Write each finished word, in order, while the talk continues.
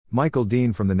Michael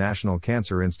Dean from the National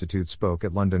Cancer Institute spoke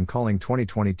at London Calling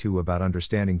 2022 about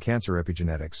understanding cancer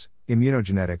epigenetics,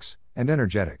 immunogenetics, and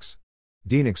energetics.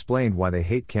 Dean explained why they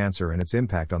hate cancer and its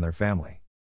impact on their family.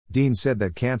 Dean said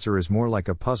that cancer is more like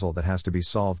a puzzle that has to be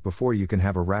solved before you can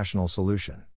have a rational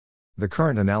solution. The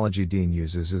current analogy Dean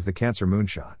uses is the cancer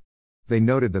moonshot. They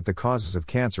noted that the causes of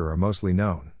cancer are mostly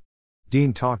known.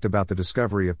 Dean talked about the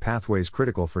discovery of pathways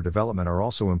critical for development are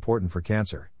also important for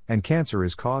cancer, and cancer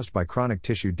is caused by chronic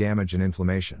tissue damage and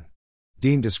inflammation.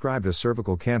 Dean described a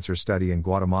cervical cancer study in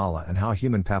Guatemala and how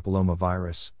human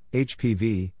papillomavirus,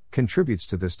 HPV, contributes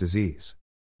to this disease.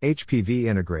 HPV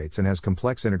integrates and has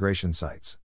complex integration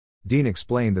sites. Dean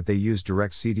explained that they use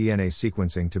direct cDNA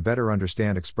sequencing to better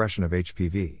understand expression of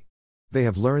HPV. They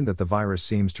have learned that the virus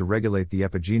seems to regulate the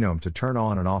epigenome to turn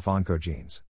on and off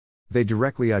oncogenes. They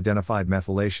directly identified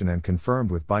methylation and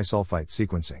confirmed with bisulfite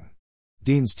sequencing.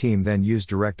 Dean's team then used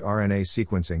direct RNA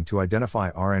sequencing to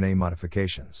identify RNA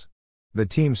modifications. The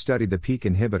team studied the PEAK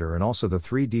inhibitor and also the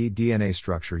 3D DNA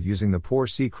structure using the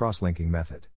POR-C cross-linking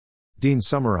method. Dean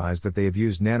summarized that they have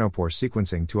used nanopore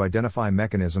sequencing to identify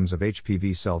mechanisms of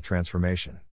HPV cell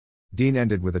transformation. Dean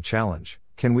ended with a challenge: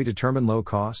 can we determine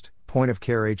low-cost,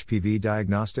 point-of-care HPV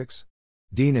diagnostics?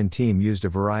 Dean and team used a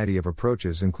variety of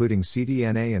approaches including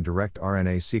cDNA and direct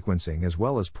RNA sequencing as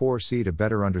well as POR-C to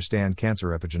better understand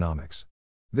cancer epigenomics.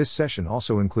 This session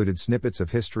also included snippets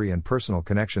of history and personal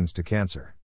connections to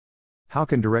cancer. How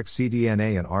can direct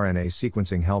cDNA and RNA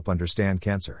sequencing help understand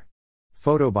cancer?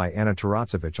 Photo by Anna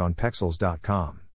Taratsevich on Pexels.com.